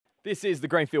This is the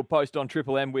Greenfield Post on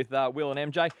Triple M with Will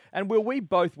and MJ. And Will, we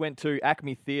both went to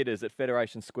ACMI Theatres at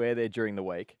Federation Square there during the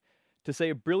week to see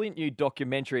a brilliant new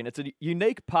documentary, and it's a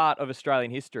unique part of Australian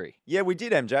history. Yeah, we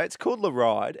did, MJ. It's called The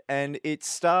Ride, and it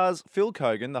stars Phil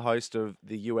Keoghan, the host of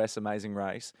the US Amazing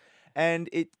Race, and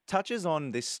it touches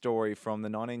on this story from the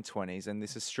 1920s and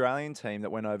this Australian team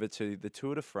that went over to the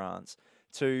Tour de France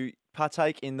to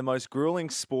partake in the most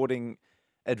grueling sporting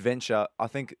adventure I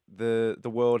think the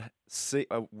world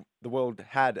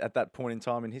had at that point in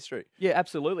time in history. Yeah,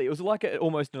 absolutely. It was like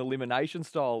almost an elimination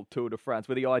style Tour de France,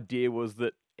 where the idea was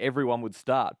that everyone would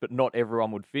start, but not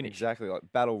everyone would finish. Exactly, like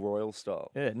Battle Royal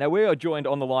style. Yeah. Now, we are joined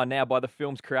on the line now by the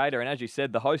film's creator and, as you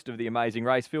said, the host of The Amazing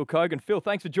Race, Phil Keoghan. Phil,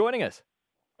 thanks for joining us.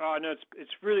 Oh, no,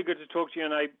 it's really good to talk to you,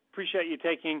 and I appreciate you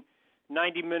taking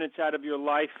 90 minutes out of your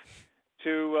life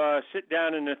to sit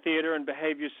down in a theater and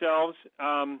behave yourselves.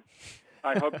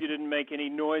 I hope you didn't make any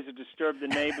noise or disturb the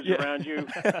neighbors around you.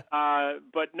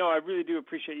 But no, I really do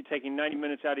appreciate you taking 90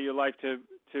 minutes out of your life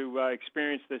to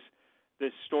experience this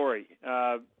story.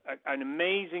 An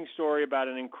amazing story about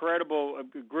an incredible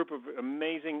group of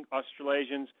amazing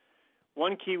Australasians,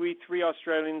 one Kiwi, 3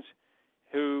 Australians,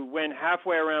 who went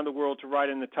halfway around the world to ride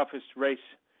in the toughest race,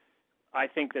 I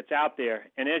think, that's out there.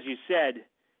 And as you said,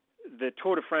 the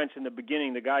Tour de France in the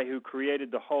beginning, the guy who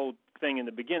created the whole thing in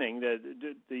the beginning,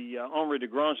 the Henri de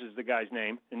Grange is the guy's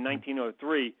name, in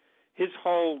 1903, his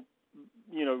whole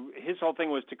thing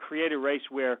was to create a race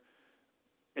where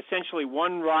essentially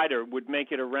one rider would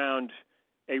make it around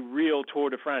a real Tour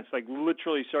de France, like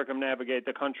literally circumnavigate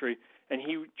the country. And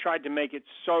he tried to make it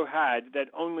so hard that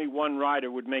only one rider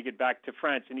would make it back to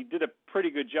France. And he did a pretty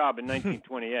good job in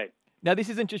 1928. Now, this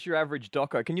isn't just your average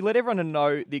doco. Can you let everyone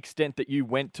know the extent that you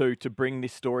went to bring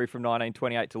this story from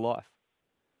 1928 to life?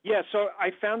 Yeah, so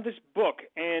I found this book,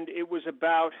 and it was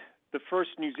about the first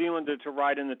New Zealander to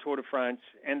ride in the Tour de France.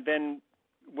 And then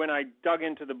when I dug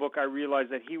into the book, I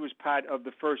realized that he was part of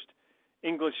the first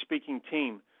English-speaking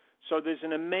team. So there's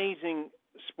an amazing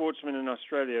sportsman in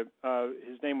Australia.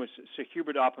 His name was Sir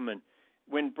Hubert Opperman.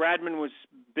 When Bradman was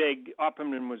big,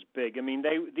 Opperman was big. I mean,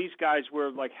 these guys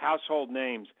were like household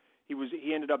names.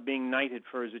 He ended up being knighted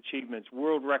for his achievements,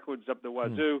 world records up the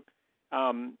wazoo.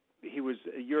 He was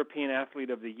a European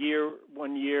Athlete of the Year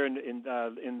one year,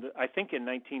 I think in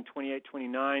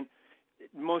 1928-29.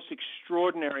 Most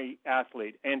extraordinary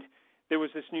athlete. And there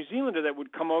was this New Zealander that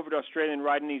would come over to Australia and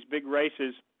ride in these big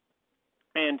races,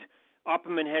 and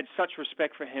Opperman had such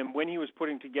respect for him. When he was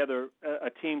putting together a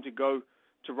team to go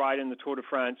to ride in the Tour de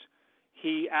France,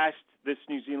 he asked this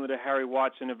New Zealander, Harry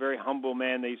Watson, a very humble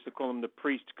man, they used to call him the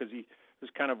priest because he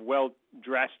was kind of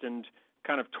well-dressed and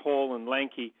kind of tall and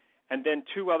lanky, and then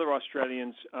 2 other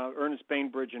Australians, Ernest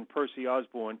Bainbridge and Percy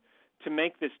Osborne, to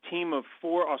make this team of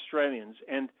 4 Australians.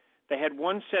 And they had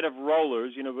one set of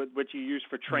rollers, which you use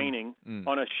for training,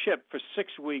 on a ship for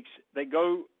 6 weeks. They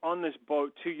go on this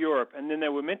boat to Europe, and then they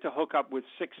were meant to hook up with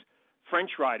 6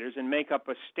 French riders and make up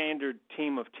a standard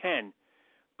team of 10.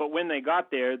 But when they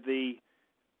got there, the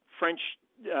French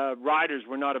riders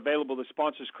were not available. The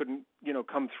sponsors couldn't,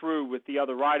 come through with the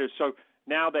other riders. So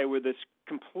now they were this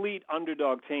complete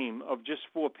underdog team of just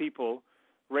 4 people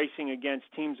racing against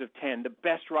teams of 10, the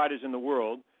best riders in the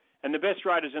world. And the best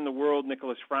riders in the world,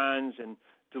 Nicolas Franz and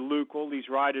DeLuc, all these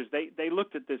riders, they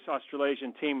looked at this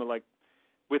Australasian team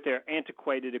with their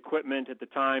antiquated equipment at the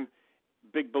time,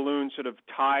 big balloon sort of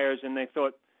tires, and they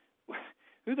thought,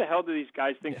 who the hell do these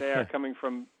guys think they are coming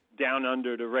from down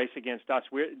under to race against us?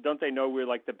 Don't they know we're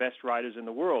like the best riders in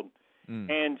the world?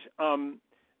 And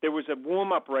there was a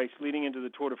warm-up race leading into the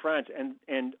Tour de France,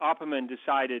 and Opperman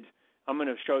decided, I'm going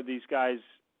to show these guys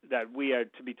that we are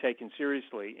to be taken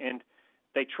seriously. And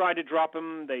they tried to drop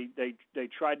them. They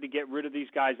tried to get rid of these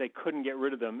guys. They couldn't get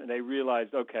rid of them, and they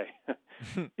realized, okay,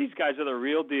 these guys are the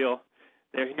real deal.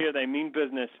 They're here. They mean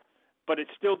business. But it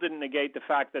still didn't negate the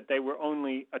fact that they were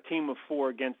only a team of 4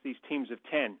 against these teams of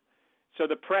 10. So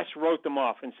the press wrote them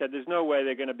off and said there's no way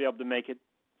they're going to be able to make it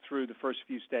through the first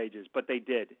few stages, but they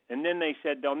did. And then they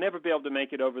said they'll never be able to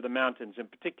make it over the mountains, and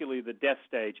particularly the death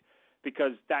stage,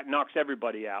 because that knocks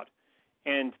everybody out.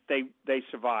 And they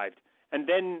survived. And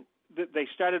then they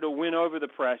started to win over the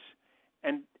press.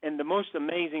 And the most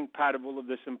amazing part of all of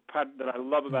this, and part that I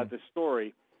love about this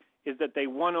story, is that they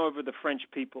won over the French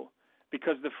people,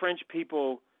 because the French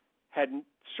people had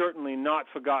certainly not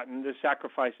forgotten the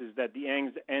sacrifices that the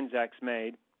Anzacs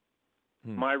made,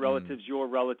 my relatives, your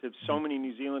relatives, so many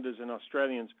New Zealanders and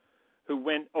Australians who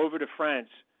went over to France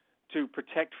to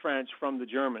protect France from the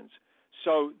Germans.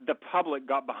 So the public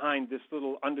got behind this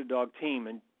little underdog team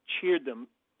and cheered them,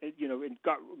 and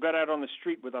got out on the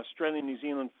street with Australian, New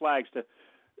Zealand flags to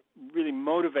really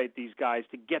motivate these guys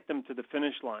to get them to the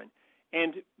finish line.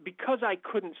 And because I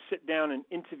couldn't sit down and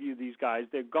interview these guys,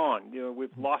 they're gone.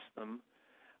 We've lost them.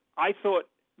 I thought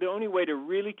the only way to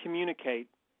really communicate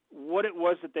what it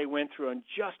was that they went through and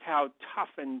just how tough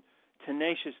and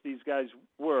tenacious these guys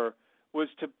were was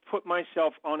to put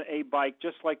myself on a bike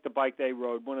just like the bike they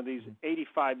rode, one of these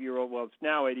 85-year-old, well, it's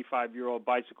now 85-year-old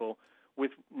bicycle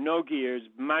with no gears,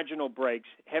 marginal brakes,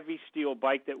 heavy steel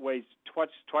bike that weighs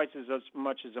twice as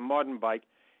much as a modern bike,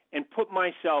 and put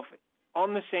myself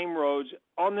on the same roads,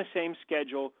 on the same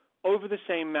schedule, over the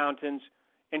same mountains,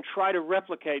 and try to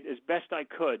replicate as best I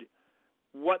could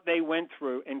what they went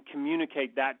through and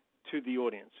communicate that to the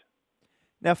audience.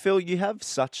 Now, Phil, you have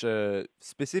such a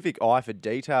specific eye for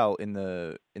detail in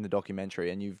the documentary,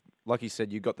 and you've, like you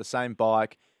said, you got the same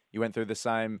bike, you went through the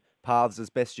same paths as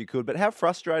best you could. But how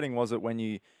frustrating was it when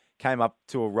you came up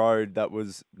to a road that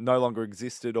was no longer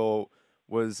existed or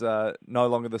was no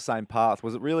longer the same path?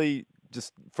 Was it really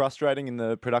just frustrating in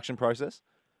the production process?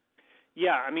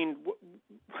 Yeah, I mean,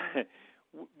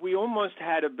 we almost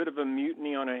had a bit of a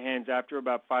mutiny on our hands after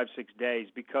about 5-6 days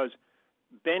because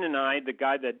Ben and I, the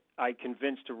guy that I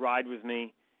convinced to ride with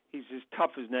me, he's as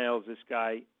tough as nails, this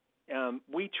guy.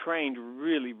 We trained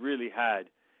really, really hard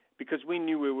because we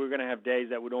knew we were going to have days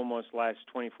that would almost last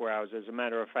 24 hours. As a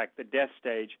matter of fact, the death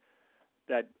stage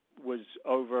that was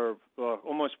over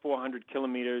almost 400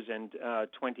 kilometers and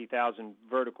 20,000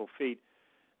 vertical feet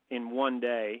in one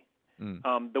day.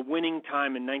 The winning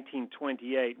time in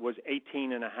 1928 was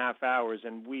 18 and a half hours,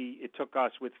 and it took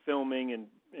us with filming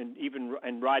and even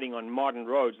riding on modern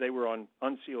roads. They were on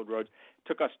unsealed roads. It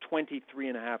took us 23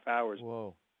 and a half hours.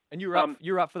 Whoa! And you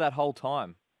were up for that whole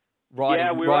time, riding,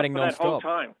 yeah, we were riding up for that whole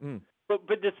nonstop. time. But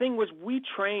the thing was, we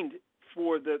trained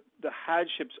for the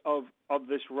hardships of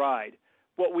this ride.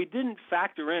 What we didn't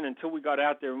factor in until we got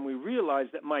out there and we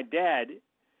realized that my dad,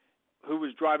 who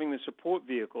was driving the support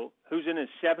vehicle, who's in his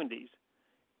 70s,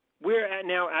 we're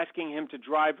now asking him to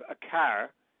drive a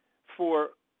car for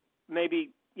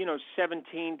maybe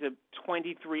 17 to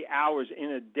 23 hours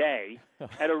in a day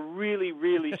at a really,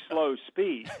 really slow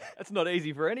speed. That's not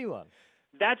easy for anyone.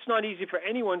 That's not easy for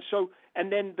anyone. So,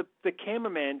 and then the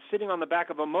cameraman sitting on the back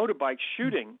of a motorbike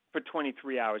shooting for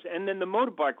 23 hours, and then the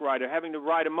motorbike rider having to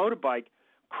ride a motorbike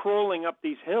crawling up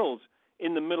these hills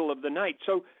in the middle of the night.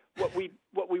 So what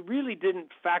we really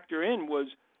didn't factor in was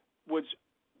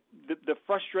the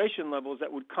frustration levels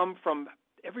that would come from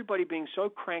everybody being so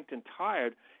cranked and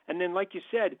tired. And then, like you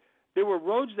said, there were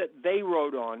roads that they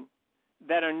rode on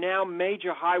that are now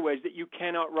major highways that you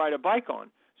cannot ride a bike on.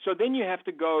 So then you have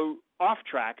to go off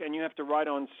track and you have to ride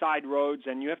on side roads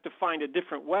and you have to find a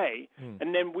different way.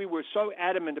 And then we were so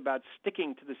adamant about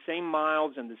sticking to the same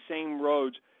miles and the same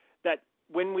roads that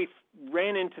when we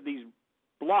ran into these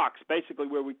blocks, basically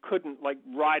where we couldn't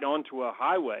ride onto a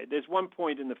highway, there's one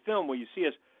point in the film where you see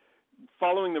us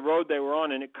following the road they were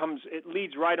on, and it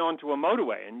leads right onto a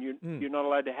motorway, and you're not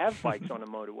allowed to have bikes on a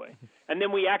motorway. And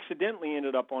then we accidentally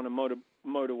ended up on a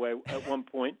motorway at one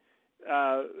point,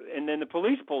 and then the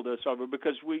police pulled us over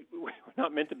because we were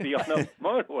not meant to be on a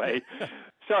motorway.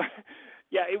 So,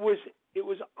 yeah, it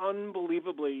was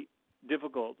unbelievably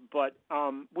difficult, but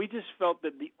we just felt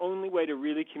that the only way to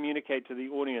really communicate to the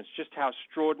audience just how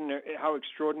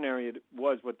extraordinary it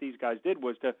was what these guys did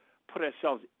was to put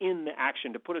ourselves in the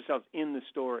action, to put ourselves in the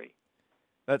story.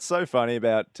 That's so funny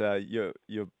about your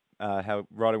how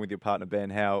riding with your partner Ben,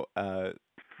 how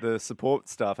the support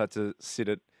staff had to sit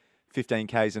at 15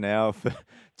 k's an hour for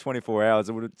 24 hours.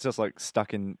 It would have just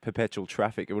stuck in perpetual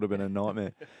traffic. It would have been a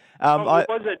nightmare. It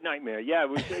was a nightmare. Yeah,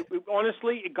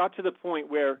 honestly, it got to the point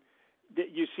where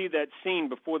you see that scene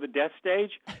before the death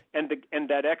stage, and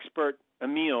that expert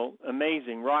Emil,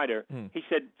 amazing rider, he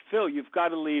said, "Phil, you've got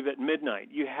to leave at midnight.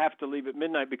 You have to leave at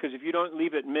midnight because if you don't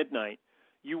leave at midnight,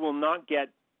 you will not get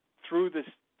through to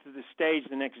the stage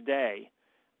the next day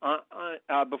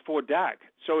before dark.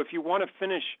 So if you want to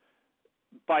finish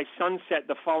by sunset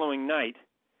the following night,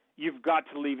 you've got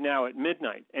to leave now at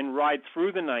midnight and ride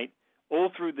through the night,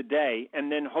 all through the day, and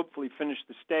then hopefully finish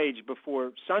the stage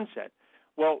before sunset."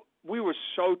 Well, we were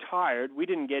so tired, we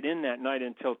didn't get in that night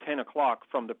until 10 o'clock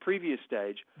from the previous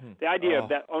stage. The idea of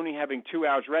that only having 2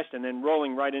 hours rest and then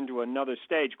rolling right into another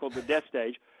stage called the death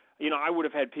stage, I would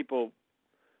have had people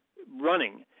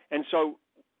running. And so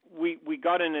we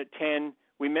got in at 10,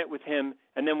 we met with him,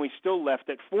 and then we still left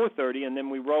at 4:30, and then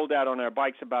we rolled out on our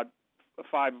bikes about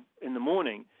 5 in the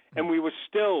morning, and we were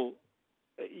still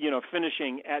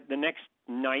finishing at the next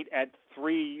night at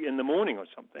 3 a.m. or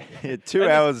something. Yeah, 2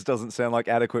 hours doesn't sound like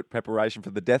adequate preparation for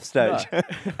the death stage. No.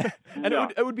 And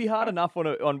it would be hard enough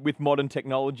with modern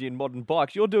technology and modern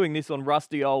bikes. You're doing this on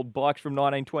rusty old bikes from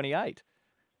 1928.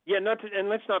 Yeah, and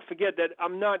let's not forget that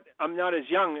I'm not as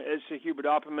young as Sir Hubert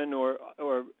Opperman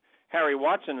or Harry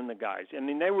Watson and the guys. I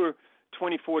mean, they were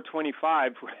 24,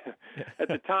 25 at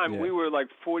the time. Yeah. We were like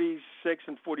 46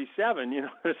 and 47.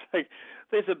 It's like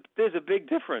there's a big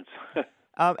difference.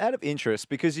 Out of interest,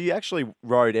 because you actually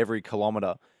rode every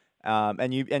kilometre,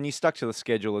 and you stuck to the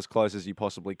schedule as close as you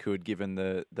possibly could, given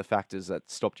the factors that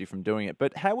stopped you from doing it.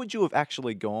 But how would you have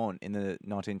actually gone in the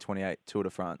 1928 Tour de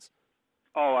France?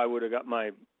 Oh, I would have got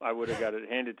it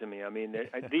handed to me. I mean,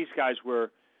 these guys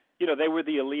were, they were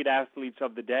the elite athletes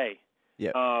of the day.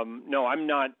 Yeah. No, I'm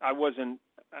not. I wasn't.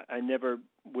 I never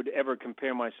would ever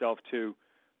compare myself to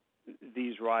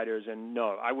these riders, and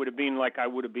no, I would have been like I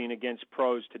would have been against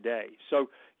pros today. So,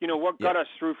 what got us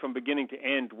through from beginning to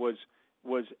end was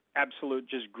absolute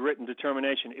just grit and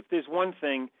determination. If there's one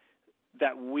thing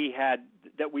that we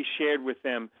shared with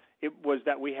them, it was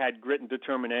that we had grit and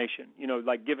determination.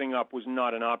 Like giving up was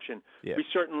not an option. Yeah. We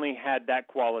certainly had that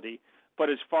quality, but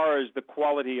as far as the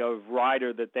quality of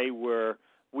rider that they were,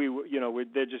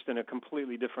 they're just in a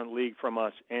completely different league from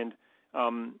us, and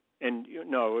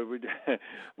it would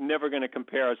never going to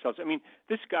compare ourselves. I mean,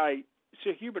 this guy,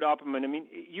 Sir Hubert Opperman. I mean,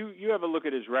 you have a look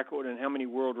at his record and how many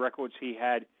world records he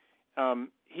had.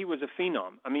 He was a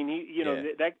phenom. I mean,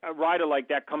 that a rider like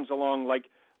that comes along like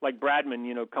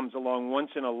Bradman, comes along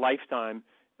once in a lifetime,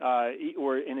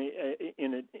 or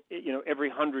in every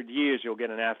 100 years you'll get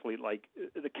an athlete like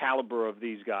the caliber of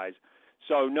these guys.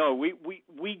 So no,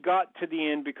 we got to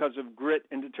the end because of grit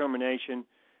and determination,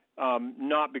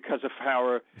 not because of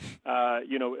our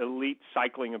elite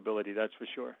cycling ability. That's for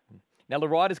sure. Now, the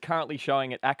ride is currently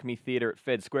showing at ACMI Theatre at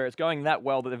Fed Square. It's going that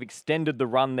well that they've extended the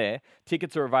run there.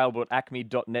 Tickets are available at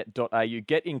acme.net.au.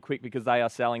 Get in quick because they are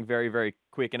selling very, very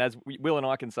quick. And as Will and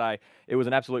I can say, it was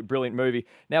an absolute brilliant movie.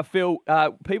 Now, Phil,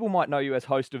 people might know you as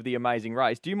host of The Amazing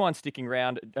Race. Do you mind sticking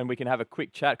around and we can have a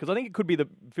quick chat? Because I think it could be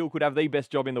Phil could have the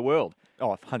best job in the world.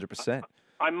 Oh, 100%.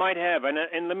 I might have.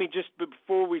 And let me just,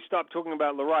 before we stop talking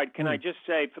about the ride, can I just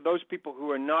say, for those people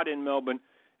who are not in Melbourne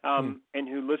and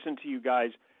who listen to you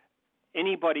guys,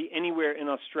 anybody anywhere in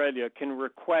Australia can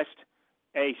request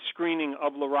a screening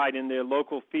of the ride in their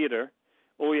local theatre.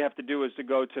 All you have to do is to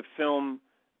go to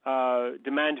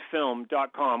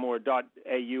demandfilm.com or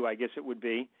 .au, I guess it would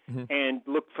be, and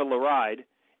look for the ride.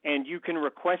 And you can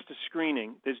request a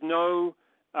screening. There's no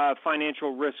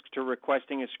financial risk to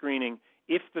requesting a screening.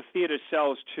 If the theatre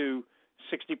sells to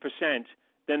 60%,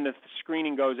 then the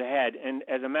screening goes ahead. And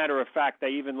as a matter of fact,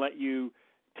 they even let you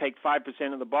take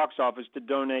 5% of the box office to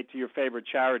donate to your favorite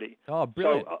charity. Oh,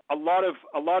 brilliant! So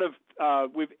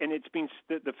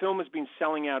the film has been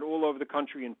selling out all over the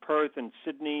country, in Perth and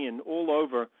Sydney and all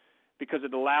over, because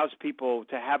it allows people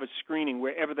to have a screening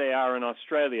wherever they are in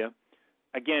Australia,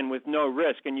 again with no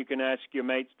risk. And you can ask your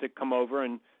mates to come over,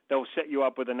 and they'll set you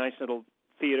up with a nice little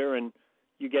theater, and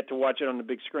you get to watch it on the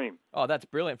big screen. Oh, that's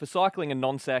brilliant. For cycling and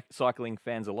non-cycling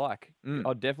fans alike,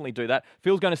 I'd definitely do that.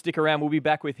 Phil's going to stick around. We'll be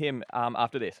back with him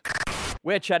after this.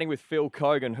 We're chatting with Phil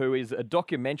Keoghan, who is a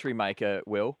documentary maker,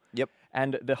 Will. Yep.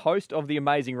 And the host of The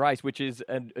Amazing Race, which is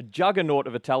a juggernaut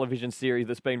of a television series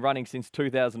that's been running since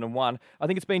 2001. I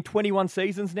think it's been 21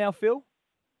 seasons now, Phil?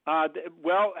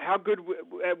 Well, how good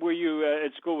were you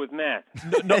at school with math?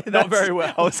 Not very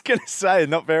well. I was going to say,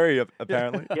 not very,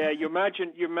 apparently. Yeah, your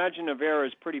margin of error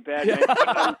is pretty bad.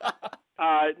 Man.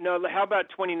 No, how about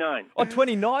 29? Oh,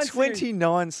 29?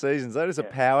 29 seasons. That is a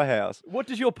powerhouse. What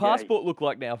does your passport look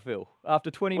like now, Phil, after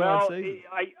 29 seasons?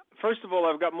 First of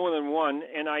all, I've got more than one,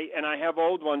 and I have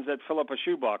old ones that fill up a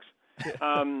shoebox.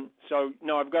 So,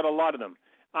 no, I've got a lot of them.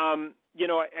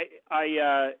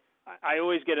 I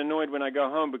always get annoyed when I go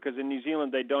home because in New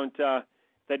Zealand they don't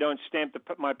stamp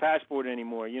my passport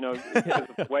anymore. Because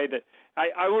of the way that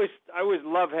I always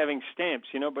love having stamps.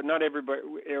 But not everybody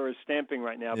is stamping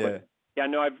right now. Yeah. But yeah,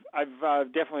 no,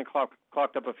 I've definitely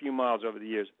clocked up a few miles over the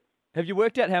years. Have you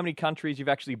worked out how many countries you've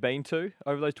actually been to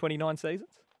over those 29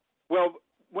 seasons? Well,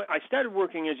 I started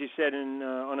working, as you said,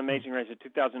 on Amazing Race in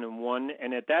 2001,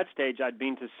 and at that stage, I'd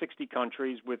been to 60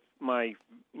 countries with my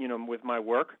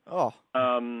work. Oh.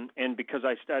 And because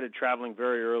I started traveling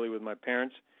very early with my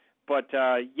parents, but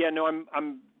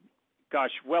I'm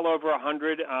well over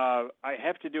 100. I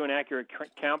have to do an accurate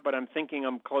count, but I'm thinking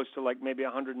I'm close to like maybe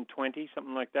 120,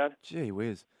 something like that. Gee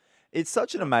whiz. It's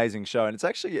such an amazing show, and it's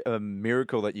actually a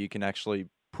miracle that you can actually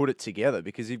put it together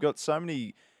because you've got so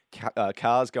many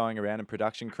cars going around and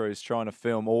production crews trying to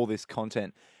film all this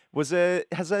content. Has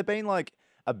there been like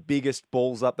a biggest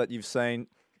balls up that you've seen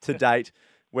to date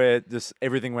where just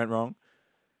everything went wrong?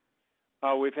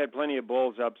 Oh, we've had plenty of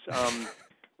balls ups.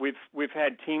 We've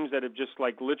had teams that have just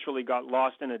like literally got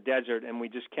lost in a desert, and we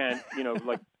just can't,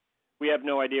 like we have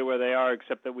no idea where they are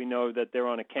except that we know that they're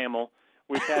on a camel.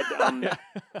 We've had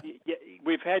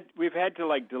we've had to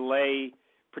like delay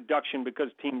production because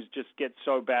teams just get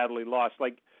so badly lost.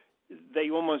 Like they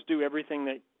almost do everything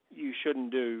that you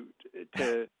shouldn't do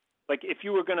to like if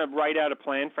you were going to write out a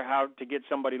plan for how to get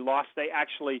somebody lost, they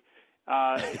actually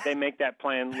they make that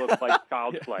plan look like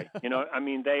child's play. I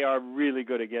mean, they are really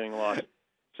good at getting lost.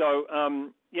 So,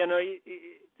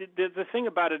 the thing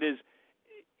about it is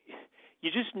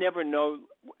you just never know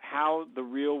how the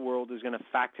real world is going to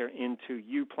factor into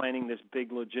you planning this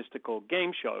big logistical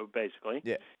game show, basically.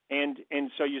 Yeah. And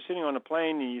so you're sitting on a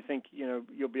plane and you think,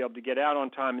 you'll be able to get out on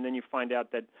time, and then you find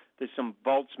out that there's some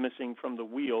bolts missing from the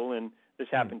wheel, and this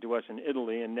happened to us in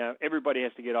Italy, and now everybody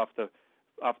has to get off the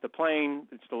plane.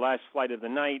 It's the last flight of the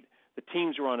night. The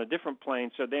teams are on a different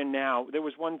plane, so there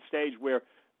was one stage where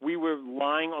we were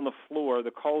lying on the floor, the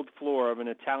cold floor of an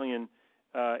Italian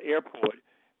airport,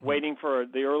 waiting for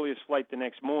the earliest flight the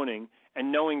next morning,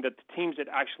 and knowing that the teams had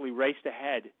actually raced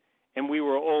ahead, and we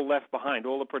were all left behind,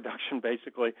 all the production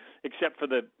basically, except for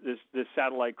this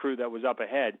satellite crew that was up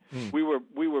ahead. We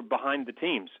were behind the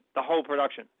teams, the whole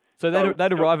production. So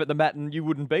they'd arrive at the mat and you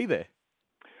wouldn't be there.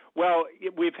 Well,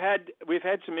 we've had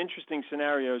some interesting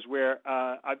scenarios where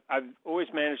I've always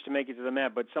managed to make it to the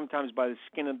mat, but sometimes by the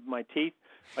skin of my teeth,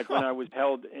 like when I was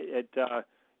held at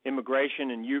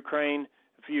immigration in Ukraine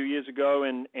a few years ago,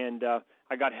 and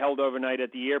I got held overnight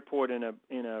at the airport in a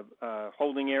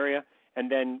holding area, and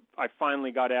then I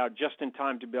finally got out just in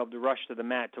time to be able to rush to the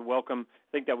mat to welcome.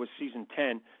 I think that was season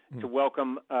 10 to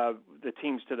welcome the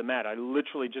teams to the mat. I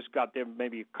literally just got there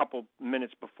maybe a couple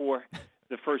minutes before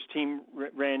the first team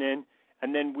ran in,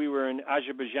 and then we were in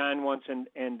Azerbaijan once,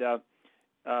 and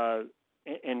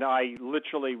I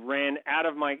literally ran out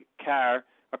of my car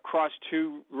across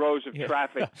 2 rows of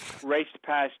traffic, raced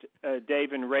past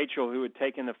Dave and Rachel, who had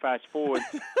taken the fast forward,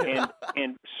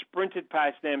 and sprinted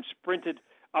past them, sprinted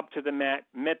up to the mat,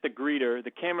 met the greeter.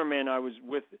 The cameraman I was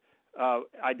with,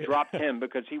 I dropped him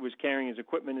because he was carrying his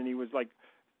equipment and he was like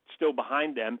still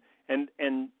behind them. And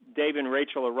Dave and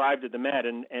Rachel arrived at the mat,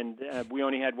 and we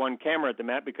only had one camera at the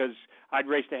mat because I'd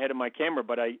raced ahead of my camera,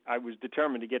 but I was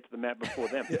determined to get to the mat before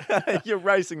them. You're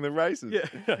racing the races.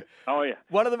 Yeah. Oh, yeah.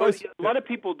 One of the most... A lot of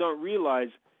people don't realize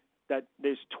that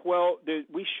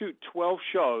we shoot 12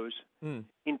 shows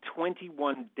in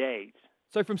 21 days.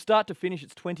 So from start to finish,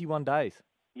 it's 21 days.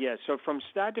 Yeah, so from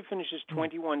start to finish is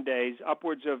 21 days,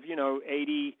 upwards of,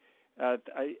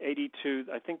 82.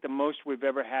 I think the most we've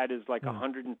ever had is like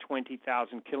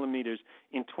 120,000 kilometers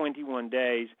in 21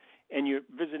 days. And you're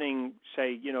visiting,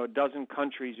 say, a dozen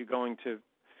countries. You're going to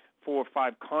 4 or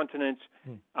 5 continents.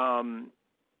 How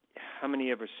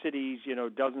many ever cities?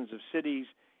 Dozens of cities.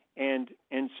 And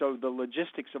so the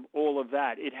logistics of all of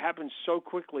that, it happens so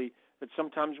quickly that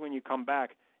sometimes when you come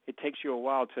back, it takes you a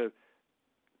while to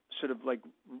sort of like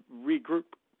regroup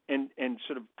and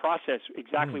sort of process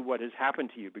exactly what has happened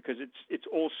to you, because it's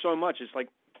all so much. It's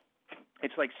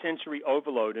like sensory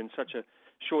overload in such a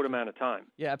short amount of time.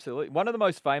 Yeah, absolutely. One of the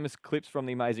most famous clips from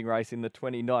The Amazing Race in the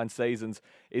 29 seasons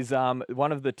is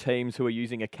one of the teams who are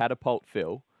using a catapult,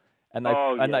 Phil, and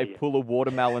they pull a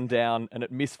watermelon down and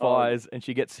it misfires and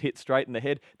she gets hit straight in the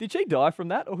head. Did she die from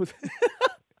that? Or was...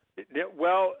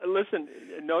 Well, listen,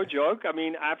 no joke. I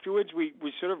mean, afterwards we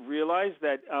sort of realized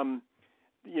that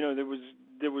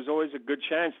there was always a good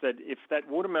chance that if that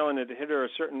watermelon had hit her a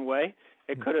certain way,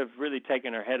 it could have really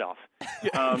taken her head off.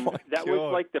 That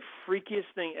was like the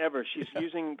freakiest thing ever. She's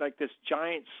using like this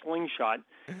giant slingshot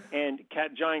and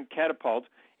giant catapult,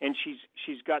 and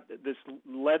she's got this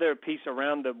leather piece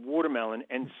around the watermelon,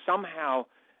 and somehow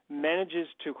manages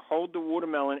to hold the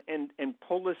watermelon and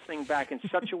pull this thing back in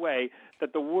such a way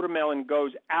that the watermelon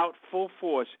goes out full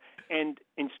force, and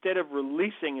instead of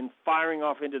releasing and firing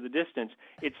off into the distance,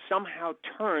 it somehow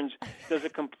turns, does a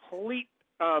complete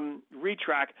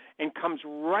retract, and comes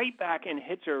right back and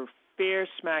hits her fair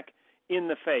smack in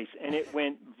the face, and it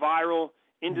went viral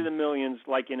into the millions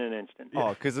like in an instant. Oh,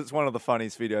 because it's one of the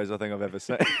funniest videos I think I've ever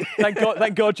seen.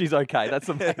 Thank God she's okay. That's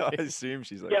amazing. I assume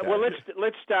she's okay. Yeah, well,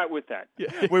 let's start with that.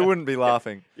 Yeah. We wouldn't be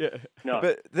laughing. Yeah. No.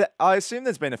 But I assume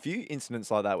there's been a few incidents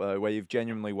like that where you've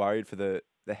genuinely worried for the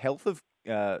health of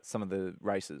some of the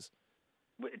racers.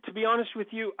 To be honest with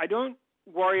you, I don't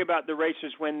worry about the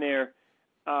racers when they're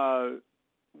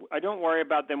I don't worry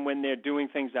about them when they're doing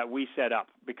things that we set up,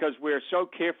 because we're so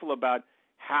careful about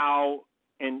how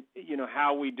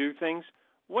we do things.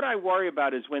 what I worry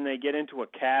about is when they get into a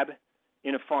cab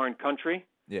in a foreign country,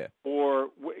 or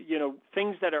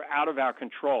things that are out of our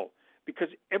control, because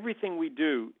everything we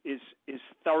do is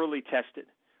thoroughly tested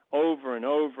over and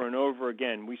over and over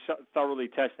again. We thoroughly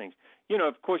test things.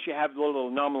 Of course, you have little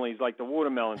anomalies like the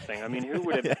watermelon thing. I mean, who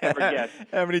would have ever guessed?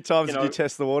 How many times did you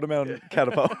test the watermelon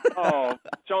catapult? Oh,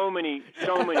 so many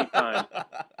times.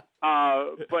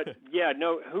 But yeah,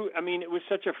 no. It was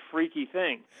such a freaky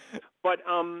thing. But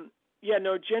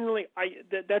generally,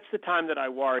 that's the time that I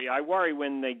worry. I worry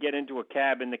when they get into a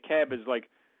cab and the cab is like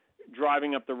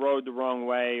driving up the road the wrong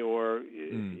way, or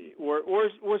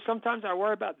sometimes I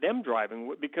worry about them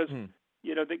driving because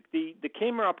the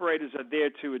camera operators are there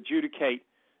to adjudicate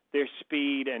their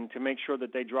speed and to make sure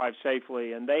that they drive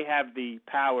safely, and they have the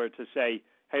power to say,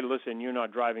 hey, listen, you're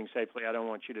not driving safely, I don't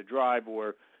want you to drive,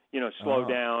 or slow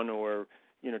down, or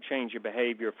change your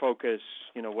behavior, focus,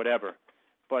 whatever.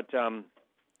 But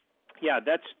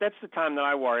that's the time that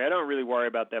I worry. I don't really worry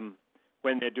about them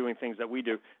when they're doing things that we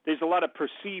do. There's a lot of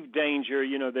perceived danger.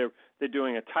 They're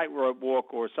doing a tightrope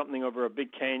walk or something over a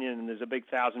big canyon, and there's a big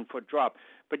 1,000-foot drop.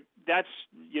 But that's,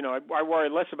 I worry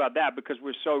less about that because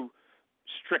we're so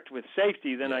strict with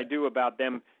safety than I do about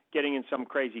them getting in some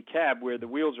crazy cab where the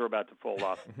wheels are about to fall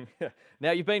off. Now,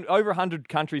 you've been over 100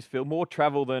 countries, Phil, more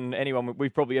travel than anyone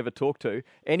we've probably ever talked to.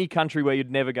 Any country where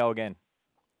you'd never go again?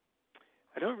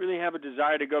 I don't really have a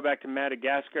desire to go back to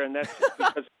Madagascar, and that's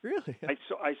because really?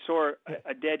 I saw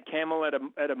a dead camel at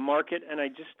a market, and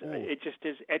it just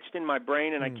is etched in my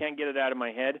brain, and I can't get it out of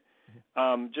my head.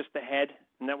 Just the head,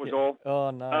 and that was all.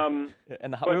 Oh no!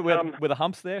 And were the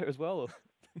humps there as well? Or?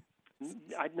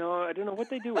 I don't know what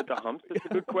they do with the humps. That's a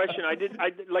good question.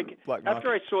 After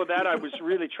I saw that, I was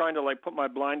really trying to put my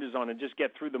blinders on and just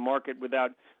get through the market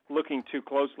without looking too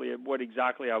closely at what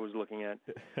exactly I was looking at.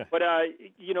 But I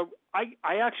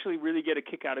actually really get a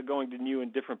kick out of going to new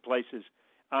and different places.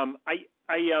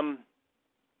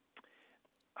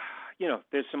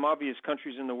 There's some obvious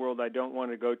countries in the world I don't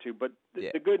want to go to, but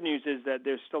the good news is that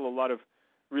there's still a lot of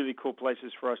really cool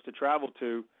places for us to travel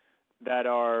to that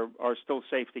are still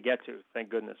safe to get to, thank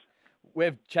goodness.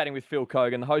 We're chatting with Phil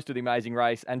Keoghan, the host of The Amazing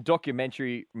Race and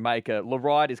documentary maker. The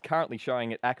Ride is currently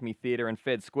showing at ACMI Theatre and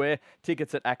Fed Square.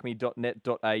 Tickets at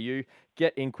acme.net.au.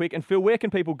 Get in quick. And Phil, where can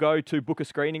people go to book a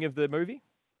screening of the movie?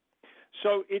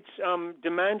 So it's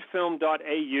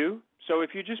demandfilm.au. So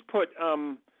if you just put,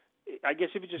 I guess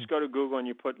if you just go to Google and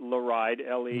you put La Ride,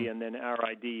 L-E, and then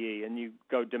R-I-D-E, and you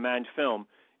go Demand Film,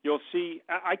 you'll see.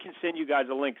 I can send you guys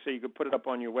a link so you can put it up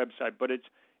on your website. But it's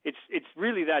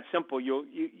really that simple. You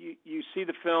see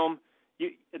the film.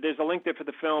 There's a link there for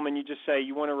the film, and you just say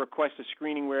you want to request a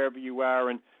screening wherever you are.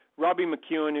 And Robbie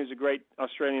McEwen, who's a great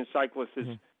Australian cyclist,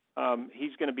 is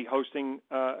he's going to be hosting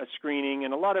a screening,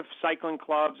 and a lot of cycling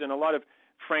clubs and a lot of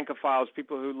francophiles,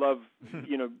 people who love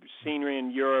scenery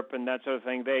in Europe and that sort of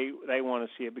thing. They want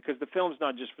to see it because the film's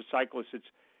not just for cyclists.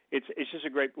 It's just a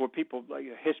great, or people like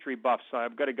history buffs.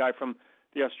 I've got a guy from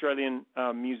the Australian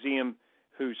Museum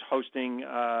who's hosting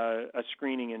a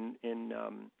screening in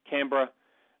Canberra.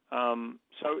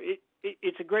 So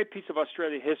it's a great piece of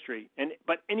Australia history,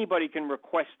 but anybody can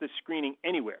request this screening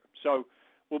anywhere. So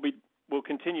we'll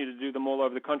continue to do them all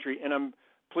over the country, and I'm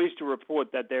pleased to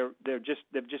report that they've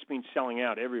just been selling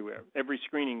out everywhere. Every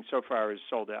screening so far is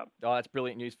sold out. Oh, that's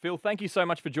brilliant news, Phil. Thank you so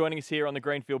much for joining us here on the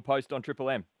Greenfield Post on Triple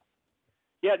M.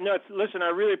 Yeah, no, listen, I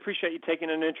really appreciate you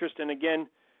taking an interest, and again,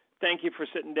 thank you for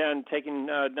sitting down and taking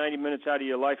 90 minutes out of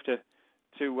your life to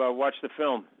watch the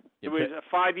film. It was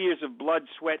 5 years of blood,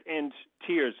 sweat, and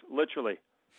tears, literally.